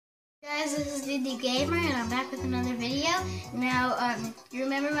Guys, this is the Gamer, and I'm back with another video. Now, you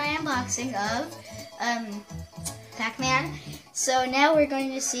remember my unboxing of Pac Man? So now we're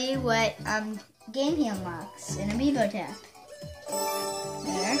going to see what game he unlocks in amiibo tap.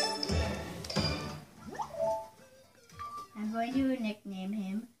 There. I'm going to nickname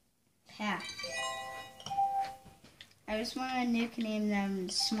him Pac. I just want to nickname them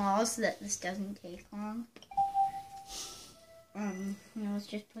small so that this doesn't take long. Now let's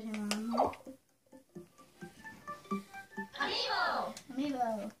just put him on here. Amiibo!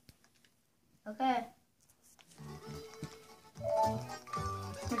 Amiibo. Okay.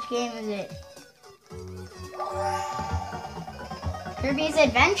 Which game is it? Kirby's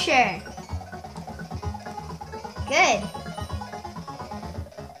Adventure. Good.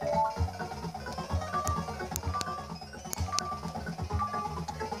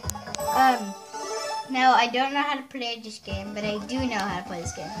 Now, I don't know how to play this game, but I do know how to play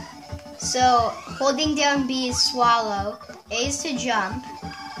this game. So, holding down B is swallow, A is to jump.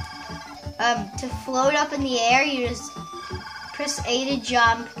 To float up in the air, you just press A to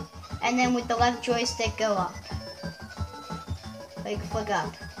jump, and then with the left joystick, go up. Like, flick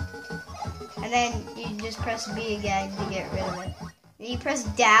up. And then you just press B again to get rid of it. Then you press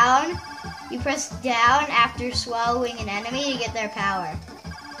down after swallowing an enemy to get their power.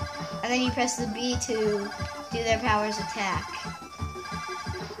 And then you press the B to do their power's attack.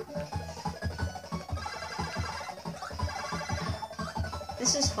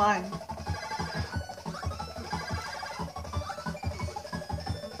 This is fun.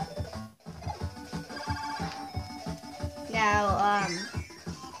 Now,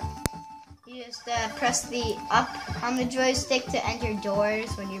 you just press the up on the joystick to enter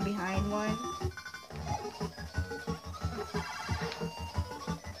doors when you're behind one.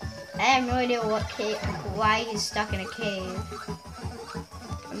 I have no idea why he's stuck in a cave.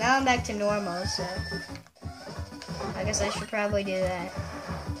 But now I'm back to normal, so I guess I should probably do that.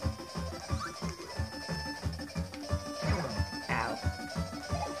 Ow.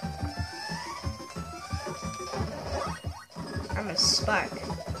 I'm a spark.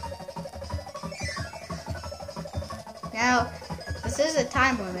 Now, this is a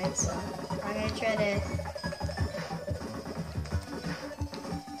time limit, so I'm gonna try to...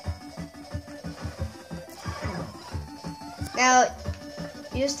 Now,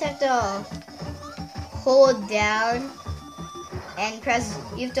 you just have to hold down and press,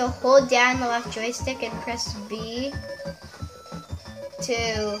 you have to hold down the left joystick and press B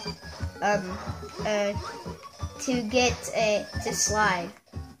to get to slide.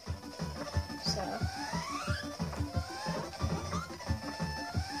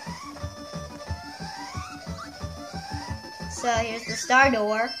 So here's the star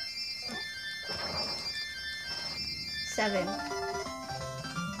door. 7.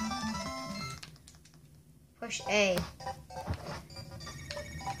 Push A.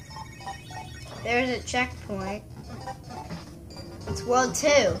 There's a checkpoint. It's World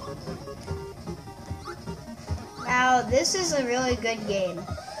 2. Now, this is a really good game.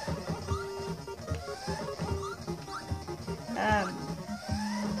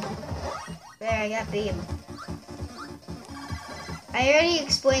 There, I got beam. I already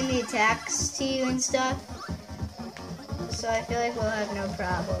explained the attacks to you and stuff. So I feel like we'll have no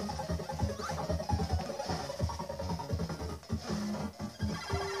problem.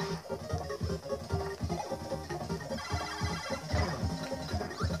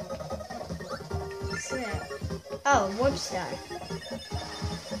 What's that? Oh, warp star.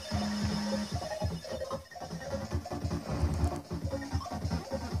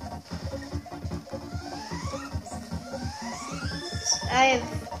 I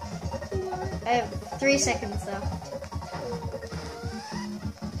have 3 seconds left.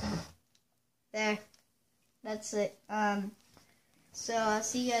 There. That's it. So I'll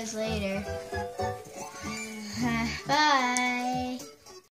see you guys later. Bye.